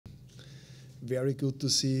very good to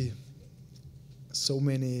see so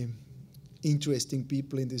many interesting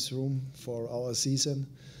people in this room for our season.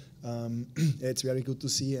 It's very good to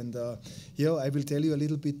see, and yeah, I will tell you a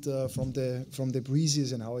little bit from the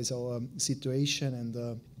preseason how is our situation, and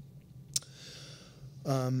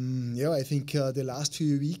yeah, I think the last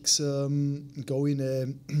few weeks go in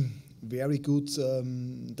a very good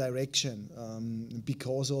direction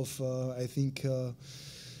because of I think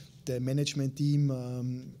the management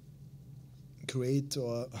team create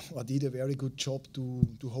or did a very good job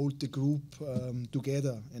to hold the group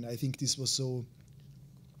together, and I think this was so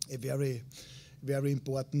a very, very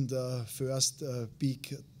important first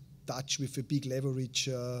big touch with a big leverage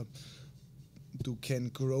to can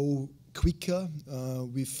grow quicker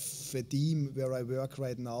with a team where I work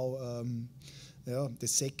right now. Yeah, the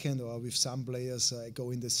second, or with some players, I go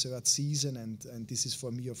in the third season, and this is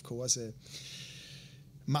for me, of course,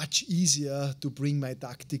 much easier to bring my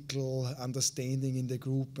tactical understanding in the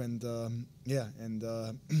group, and yeah,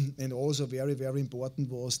 and also very, very important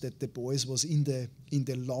was that the boys was in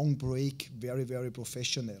the long break very, very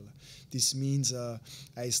professional. This means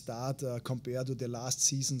I start compared to the last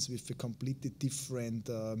seasons with a completely different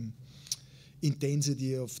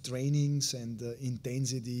intensity of trainings and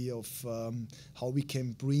intensity of how we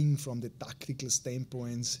can bring from the tactical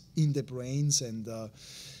standpoints in the brains, and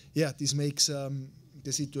yeah, this makes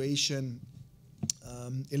the situation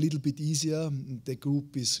a little bit easier. The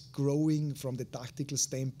group is growing from the tactical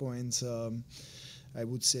standpoints, I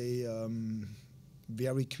would say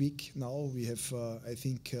very quick now. We have, I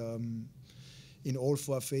think, in all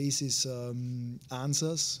 4 phases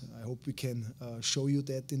answers. I hope we can show you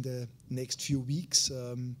that in the next few weeks,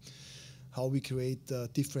 how we create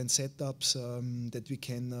different setups that we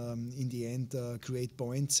can, in the end, create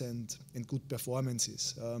points and good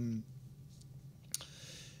performances.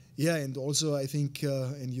 Yeah, and also I think,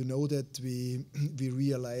 and you know that we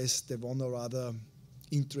realized the one or other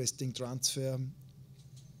interesting transfer.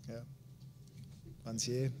 Yeah,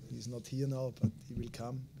 Vanzier, he's not here now, but he will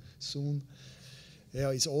come soon. Yeah,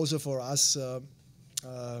 it's also for us a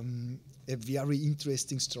very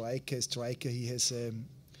interesting striker. He has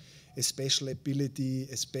a special ability,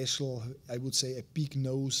 a special, I would say, a big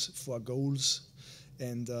nose for goals,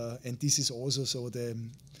 and this is also so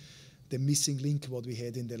the missing link what we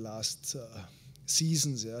had in the last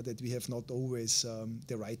seasons, yeah, that we have not always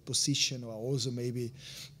the right position or also maybe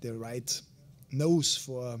the right nose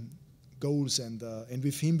for goals, and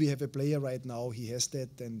with him we have a player right now, he has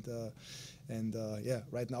that, and yeah,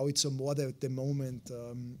 right now it's more that at the moment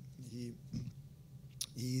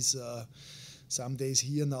he's some days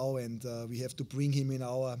here now, and we have to bring him in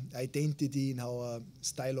our identity, in our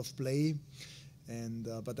style of play. And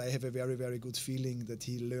but I have a very, very good feeling that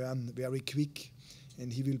he'll learn very quick,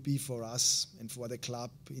 and he will be for us and for the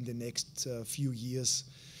club in the next few years,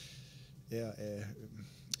 yeah,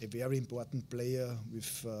 a very important player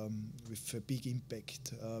with a big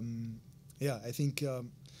impact. Yeah, I think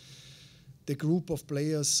the group of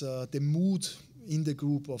players, the mood in the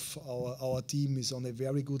group of our team is on a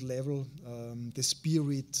very good level. The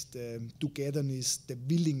spirit, the togetherness, the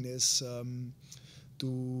willingness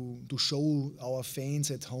to show our fans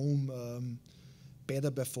at home better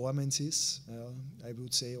performances. I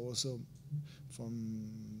would say also from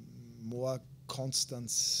more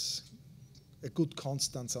constance, a good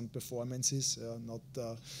constance on performances, not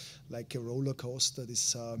like a roller coaster.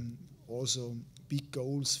 This also big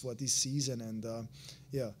goals for this season, and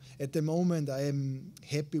yeah, at the moment I am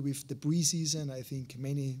happy with the preseason. I think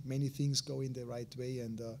many things go in the right way,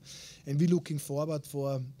 and we're looking forward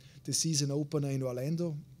for the season opener in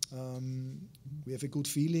Orlando. We have a good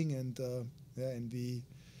feeling, and yeah, and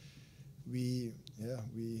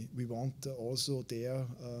we want also there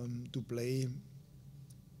to play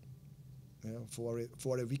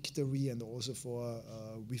for a victory, and also for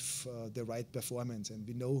with the right performance. And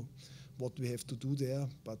we know what we have to do there,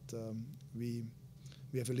 but we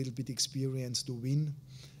have a little bit experience to win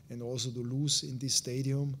and also to lose in this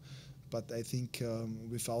stadium. But I think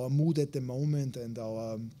with our mood at the moment and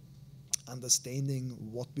our understanding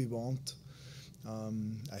what we want,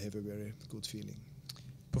 I have a very good feeling.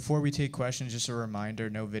 Before we take questions, just a reminder,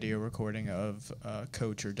 no video recording of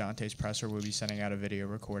Coach or Dante's presser. We'll be sending out a video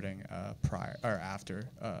recording prior or after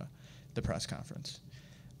the press conference.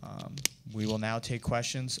 We will now take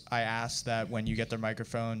questions. I ask that when you get their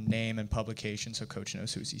microphone, name and publication so Coach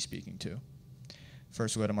knows who he's speaking to.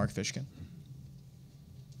 First, we'll go to Mark Fishkin.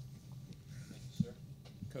 Thank you, sir.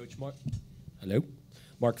 Coach Mark. Hello.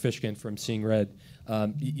 Mark Fishkin from Seeing Red.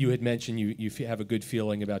 You had mentioned you have a good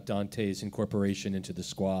feeling about Dante's incorporation into the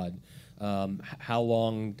squad. How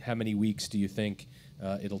many weeks do you think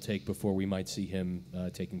it'll take before we might see him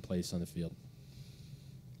taking place on the field?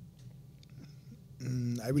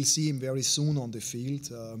 I will see him very soon on the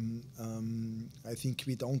field. I think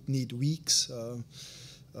we don't need weeks.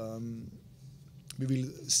 We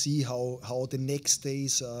will see how the next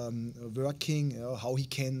days working, how he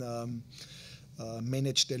can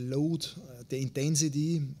manage the load, the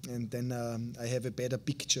intensity, and then I have a better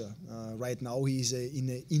picture. Right now he is in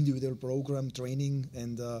an individual program training,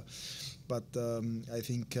 but I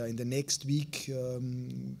think in the next week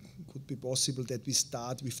could be possible that we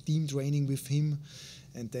start with team training with him,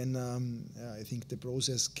 and then I think the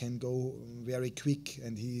process can go very quick,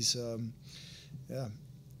 and he's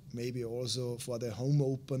maybe also for the home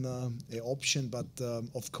opener an option, but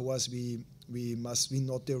of course we must win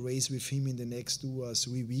not the race with him in the next 2 or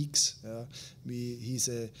 3 weeks.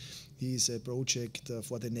 He's a project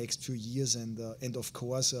for the next few years, and of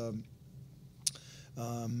course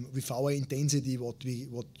with our intensity, what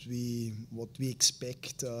we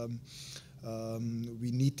expect. We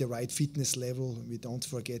need the right fitness level. We don't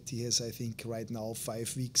forget he has, I think, right now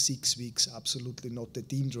 5 weeks, 6 weeks, absolutely not the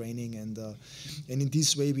team training, and in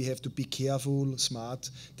this way we have to be careful, smart,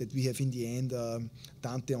 that we have in the end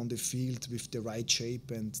Dante on the field with the right shape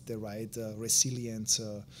and the right resilience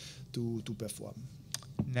to perform.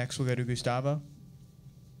 Next we'll go to Gustavo.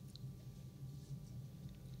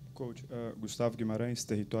 Coach, Gustavo Guimarães,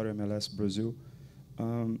 Território MLS Brazil.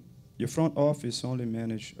 Your front office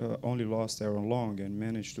only lost Aaron Long and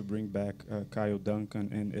managed to bring back Kyle Duncan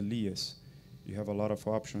and Elias. You have a lot of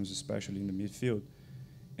options, especially in the midfield,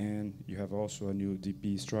 and you have also a new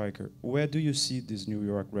DP striker. Where do you see these New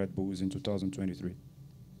York Red Bulls in 2023?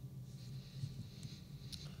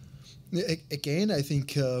 Again, I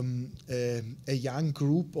think a young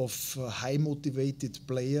group of high motivated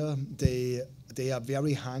players. They are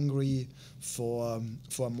very hungry for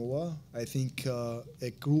more. I think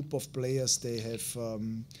a group of players, they have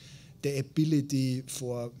the ability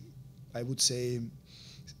for, I would say,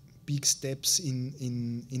 big steps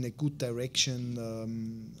in a good direction.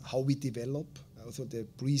 How we develop. Also, the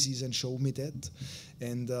preseason showed me that,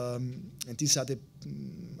 and these are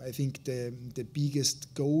I think the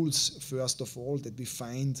biggest goals. First of all, that we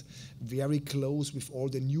find very close with all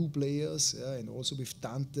the new players, and also with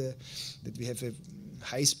Dante, that we have a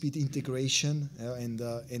high-speed integration, and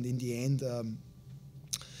in the end,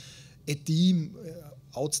 a team,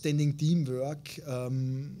 outstanding teamwork.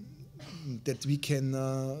 That we can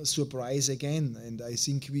surprise again, and I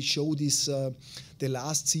think we showed this the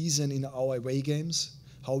last season in our away games,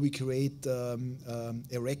 how we create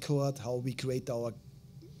a record, how we create our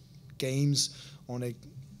games on a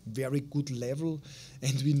very good level,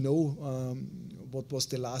 and we know what was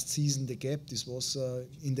the last season, the gap. This was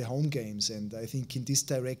in the home games, and I think in this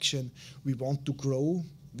direction we want to grow,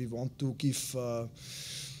 we want to give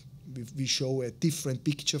we show a different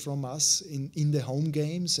picture from us in the home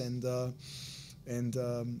games, and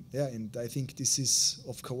I think this is,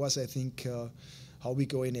 of course, I think how we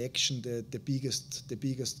go in action, the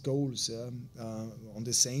biggest goals. On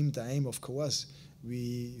the same time, of course,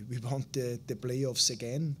 we want the playoffs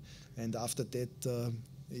again, and after that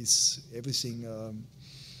is everything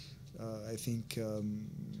I think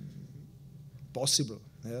possible.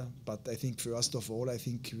 Yeah, but I think first of all, I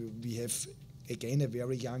think we have again a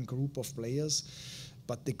very young group of players,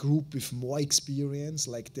 but the group with more experience,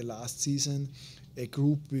 like the last season, a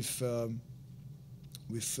group with a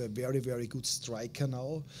very, very good striker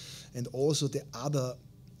now, and also the other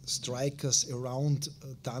strikers around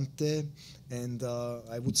Dante, and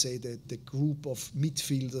I would say that the group of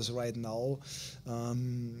midfielders right now,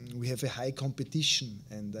 we have a high competition,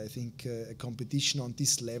 and I think a competition on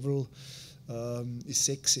this level is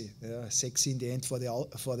sexy, sexy in the end for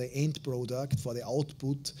the end product, for the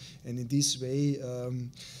output, and in this way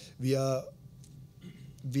we are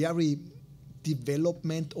very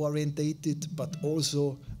development orientated, but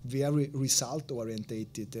also very result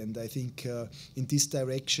orientated, and I think in this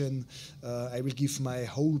direction I will give my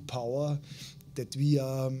whole power that we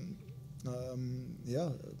are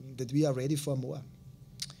ready for more.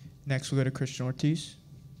 Next we'll go to Christian Ortiz.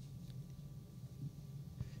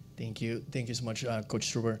 Thank you so much, Coach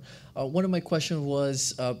Struber. One of my questions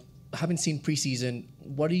was, having seen preseason,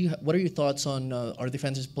 what are your thoughts on our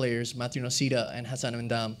defensive players, Matthew Nocita and Hassan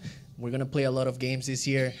Mendam? We're going to play a lot of games this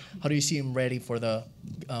year. How do you see them ready for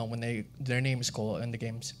when their name is called in the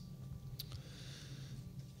games?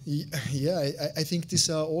 Yeah, I think these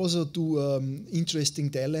are also two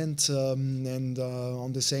interesting talents, and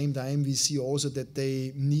on the same time we see also that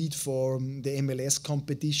they need for the MLS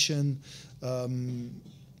competition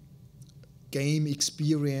game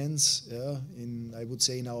experience, I would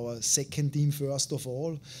say in our second team first of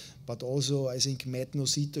all, but also I think Matt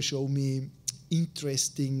Nosita showed me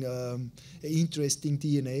interesting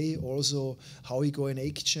DNA, also how he go in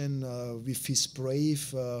action with his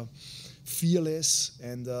brave, fearless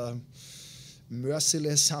and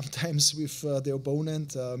merciless sometimes with the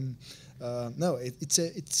opponent.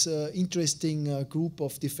 It's a interesting group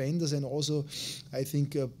of defenders, and also I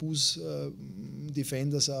think Boo's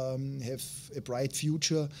defenders have a bright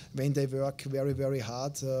future when they work very, very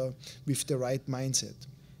hard with the right mindset.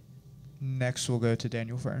 Next, we'll go to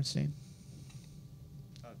Daniel Fernstein.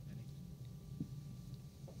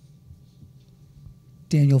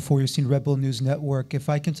 Daniel Feuerstein, Red Bull News Network. If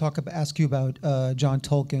I can ask you about John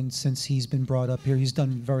Tolkien, since he's been brought up here, he's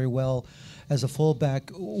done very well as a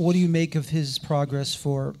fullback. What do you make of his progress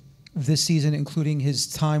for this season, including his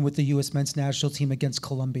time with the U.S. men's national team against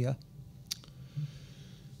Colombia?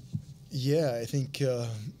 Yeah, I think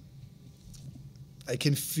I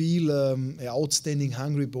can feel an outstanding,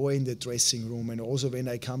 hungry boy in the dressing room, and also when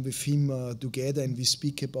I come with him together and we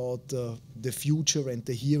speak about the future and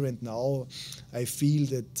the here and now, I feel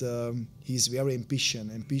that he's very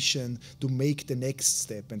ambition to make the next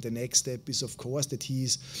step. And the next step is, of course, that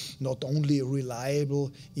he's not only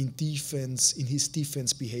reliable in defense, in his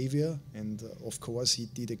defense behavior, and of course he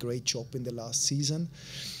did a great job in the last season,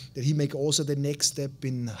 that he make also the next step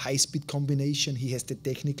in high-speed combination. He has the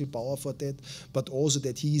technical power for that, but also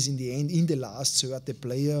that he is in the end, in the last third, the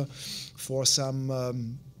player for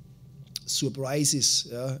some surprises.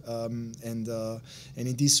 And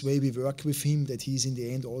in this way we work with him, that he's in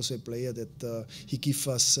the end also a player that he gives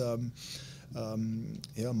us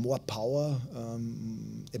more power,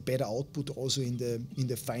 a better output also in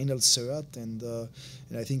the final third. And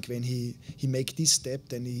I think when he make this step,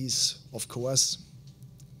 then he is, of course,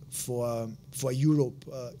 for Europe,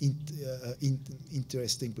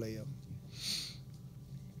 interesting player.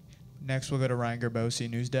 Next, we'll go to Ryan Gerbosi,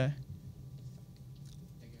 Newsday.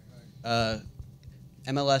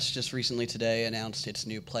 MLS just recently today announced its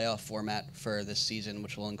new playoff format for this season,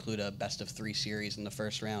 which will include a best-of-3 series in the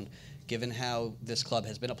first round. Given how this club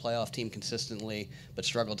has been a playoff team consistently but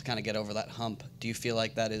struggled to kind of get over that hump, do you feel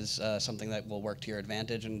like that is something that will work to your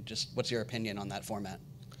advantage? And just what's your opinion on that format?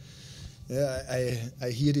 Yeah, I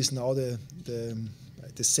hear this now the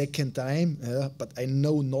second time, but I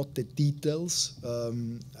know not the details.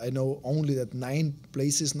 I know only that 9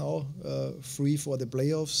 places now free for the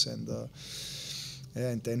playoffs,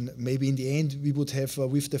 and then maybe in the end we would have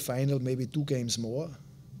with the final maybe 2 games more,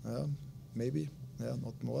 maybe,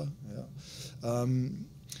 not more.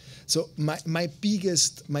 So my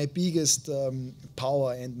biggest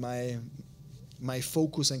power and my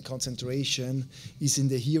focus and concentration is in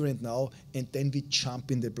the here and now, and then we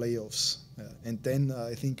jump in the playoffs. And then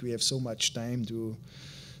I think we have so much time to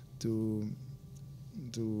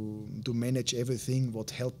manage everything what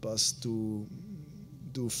help us to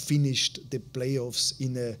finish the playoffs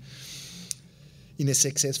in a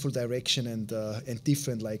successful direction and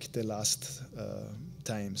different like the last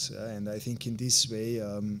times. And I think in this way,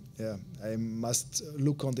 I must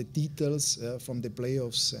look on the details from the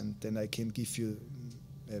playoffs, and then I can give you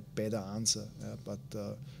a better answer. But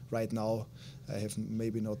right now, I have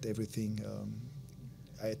maybe not everything.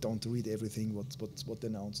 I don't read everything what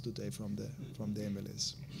announced today from the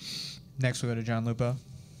MLS. Next, we'll go to John Lupo.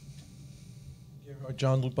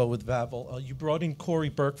 John Lupo with Vavel. You brought in Corey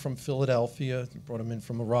Burke from Philadelphia. You brought him in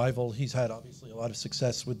from a rival. He's had obviously a lot of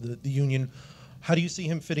success with the Union. How do you see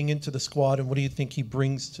him fitting into the squad, and what do you think he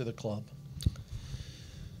brings to the club?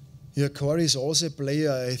 Yeah, Corey is also a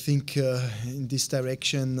player. I think in this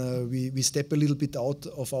direction we step a little bit out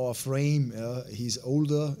of our frame. He's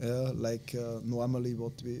older, like normally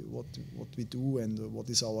what we do and what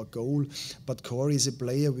is our goal. But Corey is a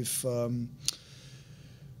player with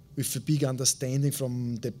a big understanding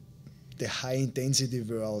from the high intensity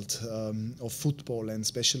world of football, and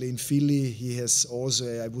especially in Philly, he has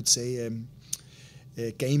also, I would say,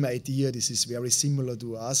 a game idea. This is very similar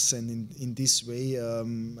to us, and in this way,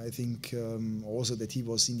 I think also that he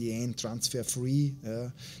was in the end transfer free,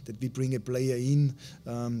 that we bring a player in.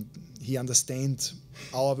 He understands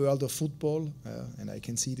our world of football, and I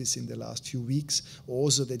can see this in the last few weeks.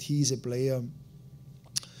 Also that he is a player,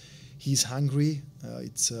 he's hungry.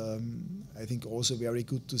 I think also very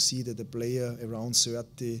good to see that a player around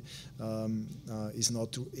 30 is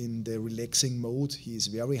not in the relaxing mode. He is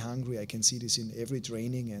very hungry. I can see this in every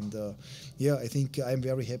training, and yeah, I think I'm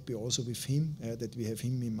very happy also with him that we have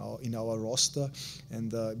him in our roster,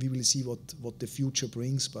 and we will see what the future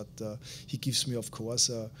brings. But he gives me, of course,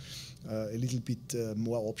 a little bit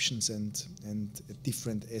more options and a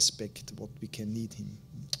different aspect what we can need him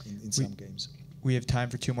in some games. We have time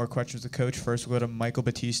for 2 more questions with the coach. First, we'll go to Michael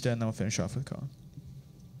Batista, and then we'll finish off with Colin.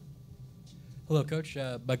 Hello, Coach.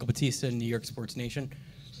 Michael Batista, New York Sports Nation.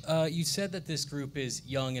 You said that this group is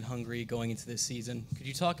young and hungry going into this season. Could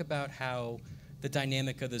you talk about how the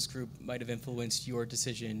dynamic of this group might have influenced your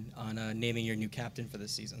decision on naming your new captain for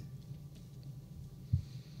this season?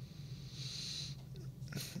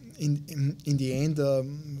 In the end,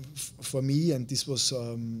 for me, and this was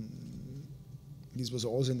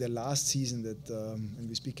also in the last season that, and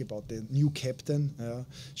we speak about the new captain,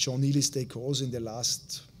 Sean Neely's take also in the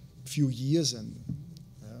last few years, and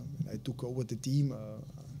I took over the team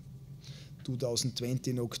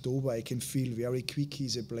 2020 in October. I can feel very quick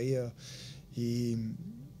he's a player. He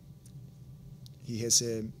has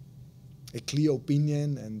a clear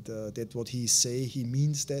opinion, and that what he say, he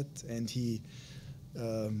means that, and he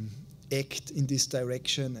act in this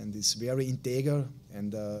direction, and is very integer,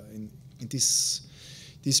 and in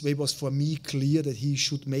this way was for me clear that he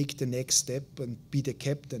should make the next step and be the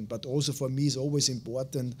captain. But also for me it's always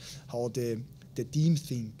important how the team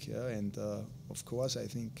think, and of course I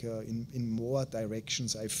think in more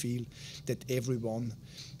directions I feel that everyone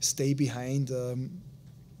stay behind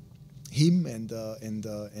him, and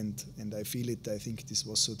I feel it. I think this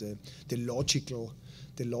was so the logical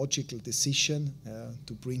decision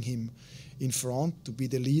to bring him in front, to be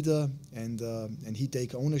the leader, and he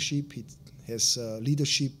take ownership. He has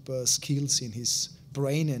leadership skills in his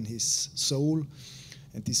brain and his soul,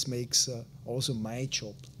 and this makes also my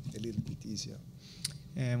job a little bit easier.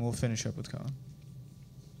 And we'll finish up with Colin.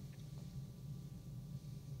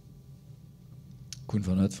 Koen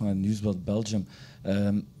van Uitvangen, Nieuwsblad Belgium.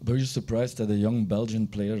 Were you surprised that a young Belgian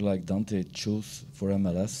player like Dante chose for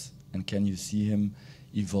MLS, and can you see him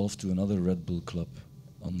evolve to another Red Bull club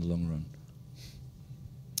on the long run?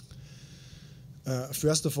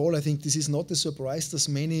 First of all, I think this is not a surprise. There's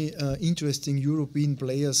many interesting European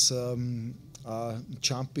players are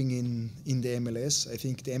jumping in the MLS. I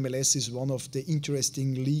think the MLS is one of the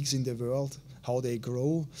interesting leagues in the world, how they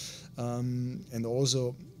grow. And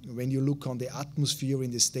also, when you look on the atmosphere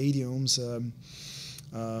in the stadiums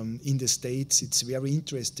in the States, it's very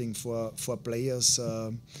interesting for players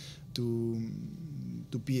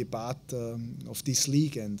to be a part of this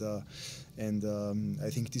league, and I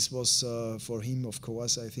think this was for him, of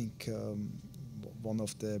course, I think one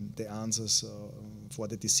of the answers for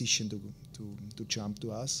the decision to jump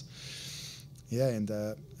to us. Yeah, and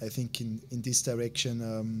I think in this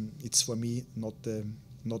direction it's for me not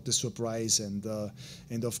the surprise, and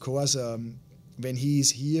of course when he is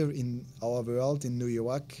here in our world in New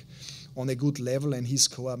York on a good level and he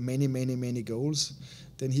score many goals,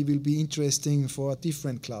 then he will be interesting for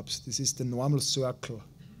different clubs. This is the normal circle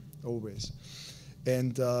always,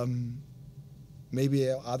 and maybe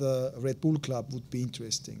other Red Bull club would be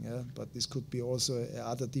interesting, yeah? But this could be also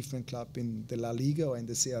other different club in the La Liga or in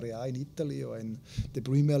the Serie A in Italy or in the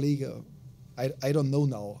Premier League. I don't know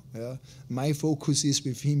now. Yeah? My focus is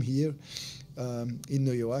with him here in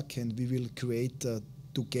New York, and we will create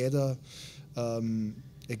together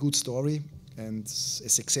a good story and a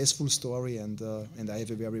successful story, and I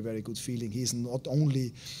have a very good feeling. He's not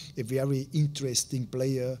only a very interesting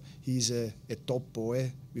player, he's a top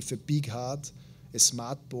boy with a big heart, a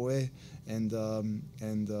smart boy, and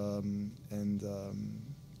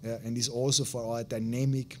is also for our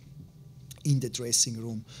dynamic in the dressing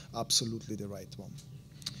room absolutely the right one.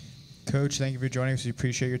 Coach, thank you for joining us. We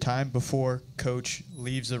appreciate your time. Before Coach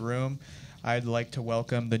leaves the room, I'd like to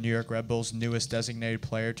welcome the New York Red Bulls' newest designated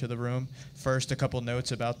player to the room. First, a couple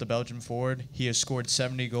notes about the Belgian forward. He has scored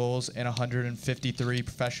 70 goals in 153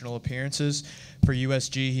 professional appearances. For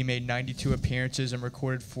USG, he made 92 appearances and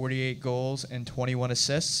recorded 48 goals and 21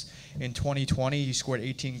 assists. In 2020, he scored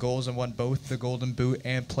 18 goals and won both the Golden Boot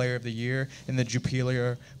and Player of the Year in the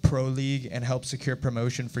Jupiler Pro League and helped secure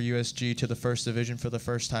promotion for USG to the first division for the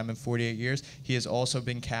first time in 48 years. He has also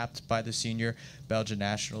been capped by the senior Belgian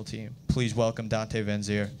national team. Please welcome Dante Van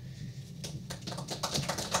Zier.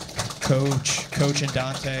 Coach and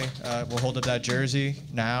Dante will hold up that jersey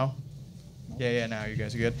now. Yeah, now you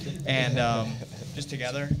guys are good. And just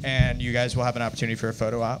together, and you guys will have an opportunity for a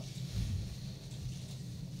photo op.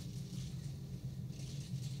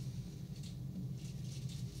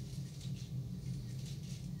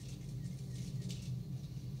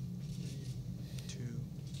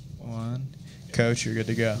 Coach, you're good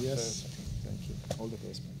to go. Yes.